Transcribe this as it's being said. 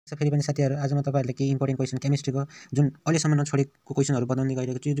फेरि पनि साथीहरु आज म तपाईहरुले केही इम्पोर्टेन्ट क्वेशन केमिस्ट्रीको जुन अहिलेसम्म नछोडेको क्वेशनहरु बनाउँदै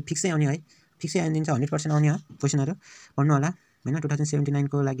गइरहेको छु यो फिक्सै आउने है फिक्सै आइदिन्छ 100% आउने हो क्वेशनहरु पढ्नु होला हैन 2079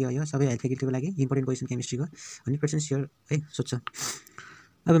 को लागि हो यो सबै हेल्थ फ्याकल्टीको लागि इम्पोर्टेन्ट क्वेशन केमिस्ट्रीको 100% स्योर है सोध्छ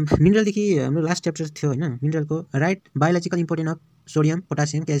अब मिनरल देखि हाम्रो लास्ट च्याप्टर थियो हैन मिनरलको right biological importance of sodium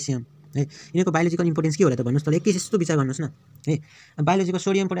potassium calcium है यिनीको बायोलोजिकल इम्पोर्टेन्स के होला त भन्नुस् त एकैछिन यस्तो विचार गर्नुस् न है बायोलोजीको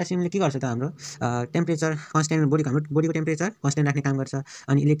सोडियम पोटासियमले के गर्छ त हाम्रो टेम्परेचर कन्स्टेन्ट हाम्रो बडीको टेम्परेचर कन्स्टेन्ट राख्ने काम गर्छ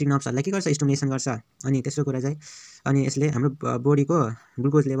अनि इलेक्ट्रिक नर्भ्सहरुलाई के गर्छ स्टिमुलेसन गर्छ अनि तेस्रो कुरा चाहिँ अनि यसले हाम्रो बडीको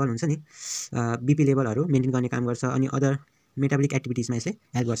ग्लुकोज लेभल हुन्छ नि बीपी लेभलहरु मेन्टेन गर्ने काम गर्छ अनि अदर मेटाबोलिक एक्टिभिटिजमा यसले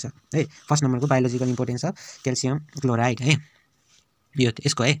हेल्प गर्छ है फर्स्ट नम्बरको biological importance of calcium chloride है यो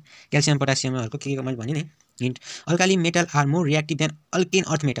यसको है क्याल्सियम पोटासियमहरुको के मैले भने नि hint alkali metal are more reactive then alkane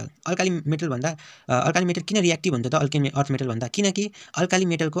earth metal alkali metal भन्दा अल्काली मेटल किन रिएक्टिभ हुन्छ त अल्केन अर्थ मेटल भन्दा किनकि अल्काली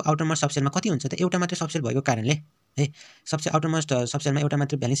मेटलको आउटरमोस्ट सबसेलमा कति हुन्छ त एउटा मात्र सबसेल भएको कारणले है सबसे आउटरमोस्ट सबसेलमा एउटा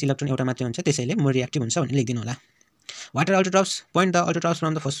मात्र भ्यालेन्स इलेक्ट्रोन एउटा मात्र हुन्छ त्यसैले मोर रिएक्टिभ हुन्छ भनेर लेखिदिनु होला water अल्ट्रोट्रप्स point the अल्ट्रोट्रप्स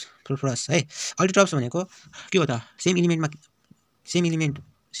from the phosphorus है अल्ट्रोट्रप्स भनेको के हो त सेम इलिमेन्ट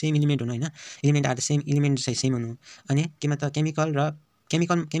हुनु हैन element are the same element चाहिँ सेम हुनु अनि केमा त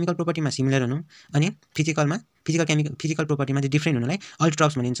केमिकल प्रोपर्टीमा सिमिलर हुनु अनि फिजिकल प्रोपर्टीमा चाहिँ डिफरेन्ट हुनुलाई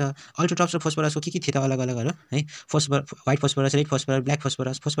अल्ट्रोट्रप्स भनिन्छ अल्ट्रोट्रप्स र फोस्फोरसको के थिए त अलग अलगहरु है white phosphorus red phosphorus black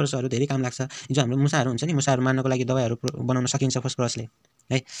फोस्फोरसहरु धेरै काम लाग्छ जो हाम्रो मुसाहरु हुन्छ नि मुसाहरु मार्नको लागि दबाईहरु बनाउन सकिन्छ फोस्फोरसले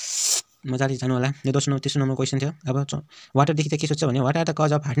है मजाले जानु होला यो तेस्रो नम्बर क्वेशन थियो अब वाटर देखि त के सोच्छ भने what are the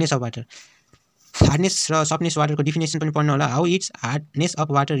cause of hardness of water hardness र सफ्टनेस वाटरको डेफिनेसन पनि पढ्नु होला how it's hardness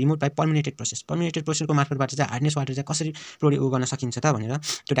of water remove by पर्मिनेटेड प्रोसेसको मार्फतबाट चाहिँ हार्डनेस वाटर चाहिँ कसरी गर्न सकिन्छ त भनेर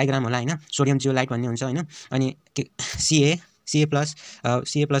त्यो डायग्राम होला हैन सोडियम जियोलाइट भन्ने हुन्छ हैन अनि Ca++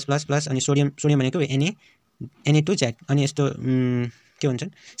 अनि सोडियम भनेको Na2Z अनि यस्तो के हुन्छ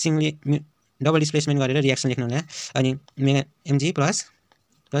सिंगली डबल डिस्प्लेसमेन्ट गरेर रिएक्सन लेख्नु होला अनि Mg+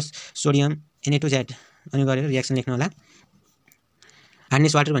 सोडियम Na2Z अनि गरेर रिएक्सन लेख्नु होला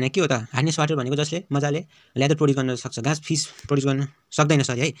हार्डनेस वाटर भनेको के हो त हार्डनेस वाटर भनेको जसले मजाले लेदर प्रोड्युस गर्न सक्छ घाँस फिस प्रोड्युस गर्न सक्दैन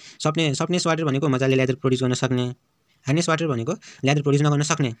सरी है सफ्टनेस वाटर भनेको मजाले लेदर प्रोड्युस गर्न सक्ने हार्डनेस वाटर भनेको लेदर प्रोड्युस नगर्न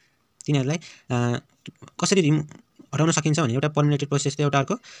सक्ने तिनीहरुलाई कसरी हटाउन सकिन्छ भने एउटा पर्मिनेटेड प्रोसेस थियो एउटा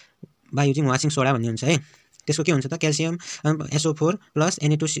अर्को बाइ युजिङ वाशिङ सोडा भन्ने हुन्छ है त्यसको के हुन्छ त क्याल्सियम SO4 +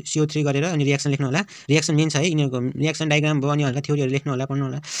 Na2CO3 गरेर अनि रिएक्सन लेख्नु होला रिएक्सन मेन छ है यिनीहरुको रिएक्सन डायग्राम भयो अनि हल्का थ्योरीहरु लेख्नु होला पढ्नु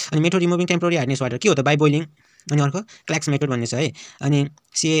होला अनि method removing temporary hardness water के हो त बाइ बोइलिङ अनि अर्को क्ल्याक्स मेथड भन्ने छ है अनि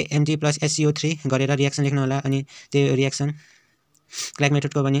CaMg + SCO3 गरेर रिएक्सन लेख्नु होला अनि त्यो रिएक्सन क्ल्याक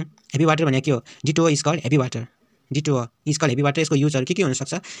मेथडको भने हेभी वाटर भनेको के हो D2O is called heavy water heavy water यसको युजहरु के हुन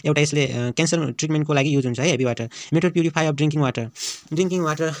सक्छ एउटा यसले क्यान्सर ट्रिटमेन्टको लागि युज हुन्छ है heavy water method purify of ड्रिंकिङ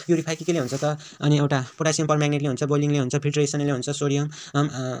water purify के ले हुन्छ त अनि एउटा पोटासियम परम्याङ्गनेटले हुन्छ बोइलिङले हुन्छ फिल्ट्रेसनले हुन्छ सोडियम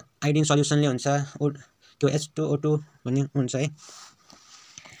आयोडिन सल्युसनले हुन्छ त्यो H2O2 भन्ने हुन्छ है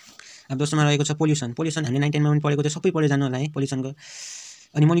अब दोस्रोमा रहेको छ पोल्युसन हामीले 19 मा पनि पढेको थियो सबै पढे जानु होला है पोल्युसनको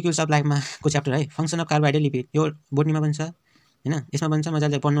अनि मोलिक्युल्स अफ लाइफमा को च्याप्टर है फंक्सन अफ कार्बोहाइड्रेट लिपिड यो बोटनीमा पनि छ हैन यसमा पनि छ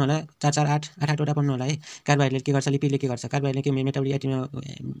मजाले पढ्नु होला 4 8 वटा पढ्नु होला है कार्बोहाइड्रेट के गर्छ लिपिडले के गर्छ कार्बोहाइड्रेट के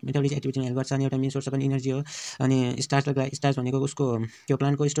मेटाबोलिक एक्टिभिटीमा हेल्प गर्छ अनि एउटा मेन सोर्स अफ एनर्जी हो अनि स्टार्च भनेको उसको त्यो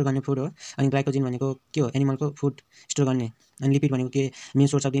प्लान्टको स्टोर गर्ने फुड हो अनि ग्लाइकोजेन भनेको के हो एनिमलको फुड स्टोर गर्ने अनि लिपिड भनेको के मेन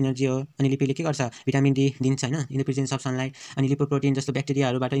सोर्स अफ एनर्जी हो अनि लिपिडले के गर्छ भिटामिन डी दिन्छ हैन in the presence of sunlight अनि लिपोप्रोटिन जस्तो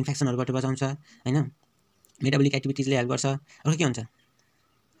ब्याक्टेरियाहरुबाट इन्फेक्सनहरुबाट बचाउँछ हैन मेटाबोलिक एक्टिभिटिजले हेल्प गर्छ अरु के हुन्छ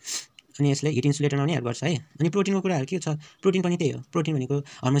अनि यसले हिट इन्सुलेटर पनि हेल्प गर्छ है अनि प्रोटिनको कुराहरु के छ प्रोटिन पनि त्यही हो प्रोटिन भनेको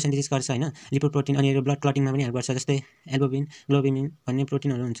हार्मोन सिन्थेसिस गर्छ हैन लिपोप्रोटिन अनि ब्लड क्लटिङमा पनि हेल्प गर्छ जस्तै एल्बुमिन ग्लोबिमिन भन्ने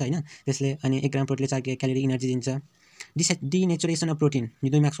प्रोटिनहरु हुन्छ हैन त्यसले अनि 1 ग्राम प्रोटिनले 4 क्यालोरी एनर्जी दिन्छ डिनेचुरेसन अफ प्रोटिन यो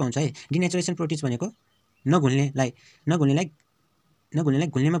 2 मार्क्सको हुन्छ है डिनेचुरेसन प्रोटिन्स भनेको नघुल्नेलाई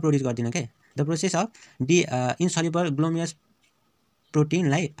घुल्नेमा प्रोड्युस गर्दिन के द प्रोसेस अफ इनसल्युबल ग्लोमियस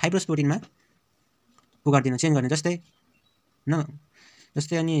प्रोटिनलाई फाइब्रस प्रोटिनमा गर्दिन चेन्ज गर्ने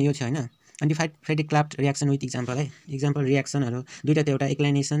जस्तै अनि यो छ हैन अनडिफाइड क्लाफ्ट रिएक्सन विथ एक्जाम्पल है एक्जाम्पल रिएक्सनहरु दुईटा थियो एउटा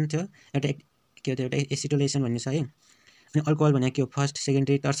एक्लाइनेसन थियो एउटा के थियो एउटा एसिटोलेसन भन्ने छ है अनि अल्कोहल भनेको के हो फर्स्ट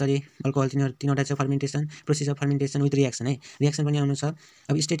सेकेन्डरी टर्सरी अल्कोहल तीनवटा छ fermentation process of fermentation with reaction है रिएक्सन पनि आउनु छ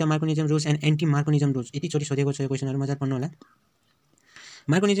अब state of मार्कोनिजम rules and anti मार्कोनिजम rules यति चोटी सोधेको छ यो क्वेशनहरु मजाले पढ्नु होला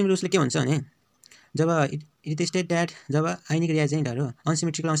मार्कोनिजम रुल्सले के भन्छ भने जब it state that job ionic रिएजेन्टहरु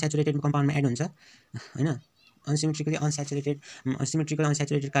unsymmetrical अनस्याचुरेटेड कम्पाउन्डमा add हुन्छ हैन अनसिमेट्रिकली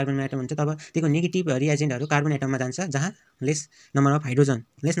अनस्याचुरेटेड कार्बनमा एटम हुन्छ तब त्यसको नेगेटिभ रिएजेन्टहरू कार्बन एटममा जान्छ जहाँ लेस नम्बर अफ हाइड्रोजन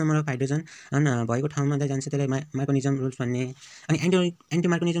भएको ठाउँमा चाहिँ जान्छ। त्यसलाई मार्कोनिजम रुल्स भन्ने। अनि एन्टी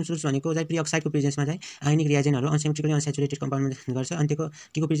मार्कोनिजम रुल्स भनेको चाहिँ प्री अक्साइडको प्रेजेन्समा चाहिँ आयोनिक रिएजेन्टहरू अनसिमेट्रिकली अनस्याचुरेटेड कम्पाउन्डमा गर्छ। अनि त्यसको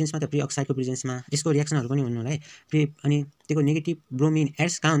केको प्रेजेन्समा त प्री अक्साइडको प्रेजेन्समा यसको रिएक्सनहरू पनि हुनु होला है। अनि त्यसको नेगेटिभ ब्रोमिन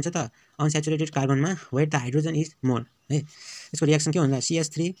एड्स कहाँ हुन्छ त अनस्याचुरेटेड कार्बनमा where the hydrogen is more है। यसको रिएक्सन के हुन्छ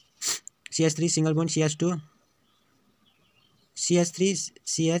CH3 single bond CH3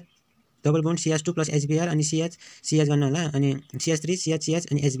 double bond CH2 plus HBr अनि CH गर्नु होला। अनि CH3 CH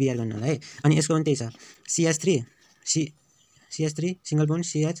अनि HBr गर्नु होला है। अनि यसको पनि त्यही छ CH3 single bond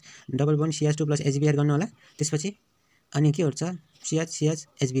CH double bond CH2 plus HBr गर्नु होला। त्यसपछि अनि के हुन्छ CH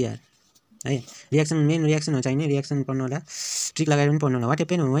HBr है। रिएक्सन मेन रिएक्सन हो चाहिने रिएक्सन पढ्नु होला, ट्रिक लगाएर पनि पढ्नु होला। What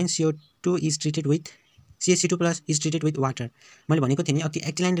happen when CO2 is treated with CH2 plus is treated with water. मैले भनेको थिएँ नि अघि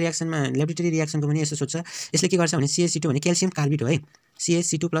एक्टिलाइन रिएक्सनमा ल्याबोरेटरी रिएक्सनको पनि यस्तो सोध्छ। यसले के गर्छ भने CH2 भने क्याल्सियम कार्बेट हो है।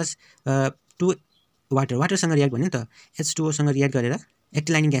 CH2 प्लस 2 वाटरसँग रिएक्ट भन्यो नि त H2O सँग रिएक्ट गरेर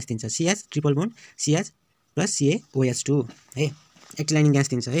एक्टिलाइनिङ ग्यास दिन्छ CH triple bond CH plus CaOH2 है। एक्टिलाइनिङ ग्यास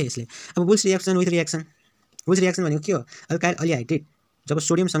दिन्छ है यसले। अब बुल्स रिएक्सन भनेको के हो अल्काइल अलिहाइड्रेट जब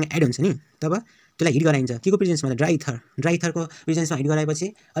सोडियमसँग एड हुन्छ नि तब त्यसलाई हिट गराइन्छ केको प्रेजेन्समा ड्राई इथरको प्रेजेन्समा हिट गराएपछि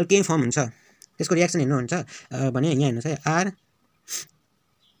अल्केन फर्म हुन्छ। त्यसको रिएक्सन हेर्नुहुन्छ भने यहाँ हेर्नुहोस् है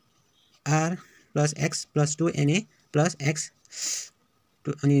R plus X plus 2Na plus X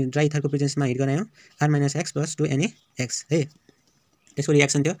अनि ड्राई इथरको प्रेजेन्समा हिट गरायो R minus X plus 2NaX है। त्यसको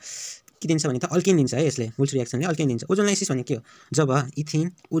रिएक्सन त्यो के दिन्छ भने त अल्केन दिन्छ है। यसले बुल्स रिएक्सनले अल्केन दिन्छ। ओजोनाइसिस भने के हो जब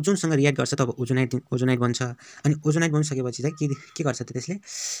इथिन ओजोनसँग रिएक्ट गर्छ तब ओजोनाइट बन्छ। अनि ओजोनाइट बनिसकेपछि चाहिँ के गर्छ त त्यसले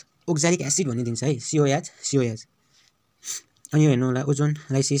ओक्जालिक एसिड भन्ने दिन्छ है COH। अनि यो हेर्नु होला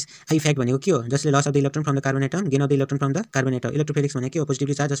ओजोनलाइसिस इफेक्ट भनेको के हो जसले loss of the electron from the carbon atom gain of the electron from the carbon atom. इलेक्ट्रोफिलिक्स भनेको के हो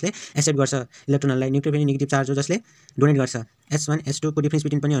पोजिटिभली चार्ज जसले एक्सेप्ट गर्छ इलेक्ट्रोनलाई। न्यूट्रोफिलिक नेगेटिभ चार्ज हो जसले डोनेट गर्छ। S1 S2 को डिफरेन्स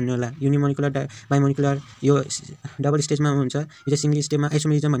बिट्विन पनि हेर्नु होला। युनिमोलिकुलर बाइमोलिकुलर यो डबल स्टेजमा हुन्छ। यो चाहिँ सिंगल स्टेजमा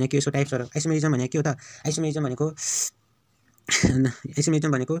आइसोमेरिजम भनेको यसको टाइप्सहरू। आइसोमेरिजम भनेको के हो त आइसोमेरिजम भनेको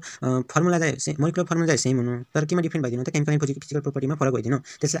फर्मुला चाहिँ मोलिकुलर फर्मुला चाहिँ सेम हुनु तर केमा डिफरेन्ट भइदिनु त केमिकल एन्ड फिजिकल प्रोपर्टीमा फरक भइदिनु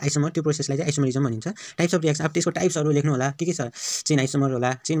त्यसलाई आइसोमर। त्यो प्रोसेसलाई चाहिँ आइसोमेरिजम भनिन्छ। टाइप्स अफ रिएक्सन अब त्यसको टाइप्सहरू लेख्नु होला के छ चेन आइसोमर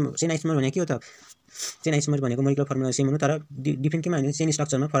होला। चेन आइसोमर भनेको के हो त चेन आइसोमर भनेको मोलिकुलर फर्मुला सेम हुनु तर डिफरेन्ट केमा हुने चेन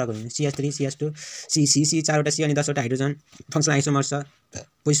स्ट्रक्चरमा फरक हुने। CH3 CH2 C चारवटा C अनि 10वटा हाइड्रोजन फङ्सनल आइसोमर्स छ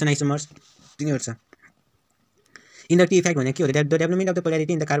पोजिसन आइसोमर्स तिनीहरू छ। इन्डक्टिभ इफेक्ट भनेको के हो the development of the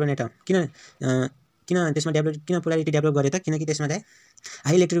polarity in the carbon atom. किन त्यसमा किन पोलारिटी डेभलप गरे त किनकि त्यसमा चाहिँ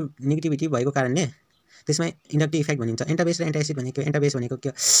हाई इलेक्ट्रोनेगेटिभिटी भएको कारणले त्यसमा इन्डक्टिभ इफेक्ट भनिन्छ। एन्टाबेस र एन्टाएसिड भनेको एन्टाबेस भनेको के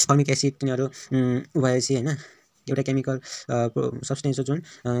फर्मिक एसिड तिनीहरू भएपछि हैन एउटा केमिकल सब्स्टेन्स हो जुन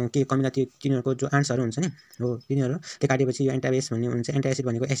के कमिला तिनीहरूको जो आन्सरहरू हुन्छ नि हो तिनीहरू त्यो काटेपछि यो एन्टाबेस भन्ने हुन्छ। एन्टाएसिड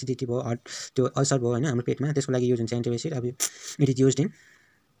भनेको एसिडिटी भयो त्यो अल्सर भयो हैन हाम्रो पेटमा त्यसको लागि युज हुन्छ एन्टाबेसिड। अब it is used in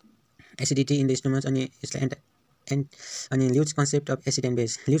acidity in the stomach. अनि यसलाई अनि ल्युज concept of acid and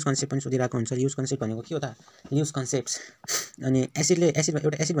base ल्युज concept पनि सोधिरहेको हुन्छ। ल्युज कन्सेप्ट भनेको के हो त ल्युज कन्सेप्ट। अनि एसिड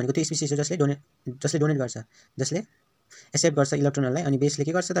एउटा एसिड भनेको त्यो स्पिसिस हो जसले डोनेट गर्छ जसले एक्सेप्ट गर्छ इलेक्ट्रोनलाई अनि बेसले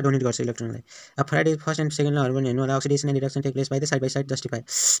के गर्छ त डोनेट गर्छ इलेक्ट्रोनलाई। अब फ्याराडे फर्स्ट एन्ड सेकेन्ड लहरू पनि हेर्नु होला। Oxidation and reduction take place by the side justify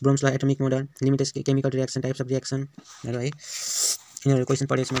brooms ल atomic model limited chemical reaction types of रिएक्सनहरू है। यिनीहरू क्वेसन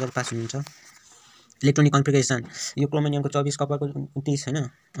पढेपछि मजाले पास हुनुहुन्छ। इलेक्ट्रोनिक कन्फिगरेसन यो क्रोमोनियमको 24 कपरको 29 हैन।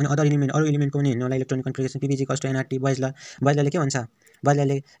 अनि अरू एलिमेन्टको पनि हेर्नु होला। Electronic configuration PBG cost NRT बॉयजले के भन्छ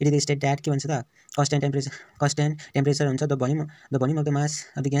बॉयजले इट इज स्टेट दैट के भन्छ त कन्स्टेन्ट टेम्परेचर हुन्छ the volume of the mass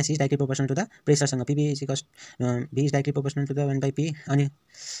of the gas is directly proportional to the प्रेसरसँग V is directly proportional to the 1/P। अनि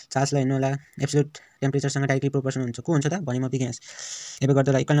चार्जलाई हेर्नु होला absolute टेम्परेचरसँग directly proportional हुन्छ को हुन्छ त भोल्युम अफ द ग्यास। एबे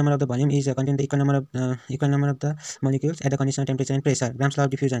गर्दा equal number of the volume is content the equal number of the molecules at the condition temperature and pressure. Grams law of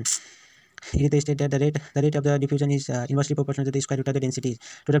diffusion it is stated that the rate of the diffusion is inversely proportional to the square root of the density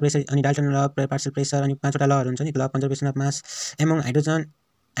total pressure। अनि Dalton law of partial pressure अनि 5वटा लहरु हुन्छ नि ल conservation of mass among hydrogen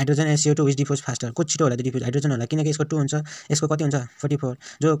and CO2 which defuse faster को छिटो होला त defuse hydrogen होला किनकि यसको 2 हुन्छ यसको कति हुन्छ 44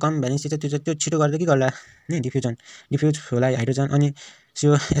 जो कम भ्यालेन्सी छ त्यो छिटो गर्दै के गर्ला नि डिफ्युज होला हाइड्रोजन। अनि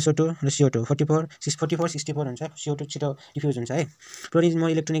SO2 र CO2 44 64 हुन्छ CO2 छिटो डिफ्युज हुन्छ है। प्रोटिन मोर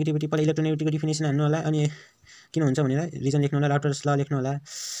इलेक्ट्रोनेगेटिभिटी पहिला इलेक्ट्रोनेगेटिभको डिफिनेसन हाल्नु होला अनि किन हुन्छ भनेर रिजन लेख्नु होला। राउटर्स ल लेख्नु होला।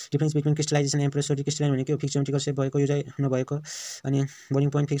 Difference between crystallisation and pressure crystalline भनेको फिक्स जोमेट्रिकल सेप भएको यो चाहिँ नभएको। अनि बोइलिङ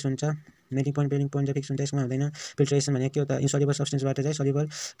पोइन्ट फिक्स हुन्छ मेल्टिङ पोइन्ट चाहिँ फिक्स हुन्छ यसमा हुँदैन। फिल्ट्रेसन भनेको के हो त इन्सोल्युबल सब्स्टेन्सबाट चाहिँ सल्युबल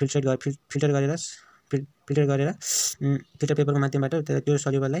फिल्टर गरेर फिल्टर पेपरको माध्यमबाट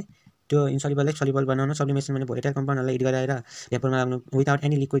त्यो इन्सोल्युबललाई सल्युबल बनाउन सब्लिमेसन भने भोलेटाइल कम्पाउन्डहरूलाई हिट गराएर भेपरमा लाग्नु विदाउट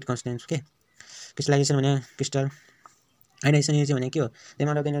एनी लिक्विड कन्स्टेन्ट्स के। क्रिस्टलाइजेसन भने क्रिस्टल आयोनाइजेसन एनर्जी भनेको के हो the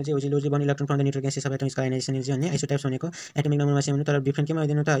amount of energy which loose one electron from the neutral gases of atom इसको आयोनाइजेसन एनर्जी भन्ने आइसोटोप्स भनेको एटमिक नम्बरमा सेम हुनु तर डिफ्रेन्ट केमा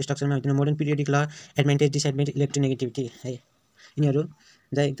हुँदैन त स्ट्रक्चरमा हुँदैन मोडर्न पिरियोडिक ल एडभान्टेज डिसएडभान्टेज इलेक्ट्रोनेगेटिभिटी है यिनीहरू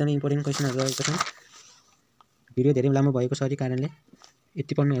चाहिँ एकदमै इम्पोर्टेन्ट क्वेसनहरू रहेको छन् भिडियो धेरै लामो भएको छ कारणले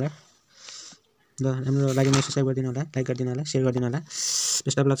यति पढ्नु होला ल हाम्रो लागि सब्सक्राइब गरिदिनु होला लाइक गरिदिनु होला शेयर गरिदिनु होला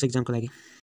बेस्ट अफ लक एक्जामको लागि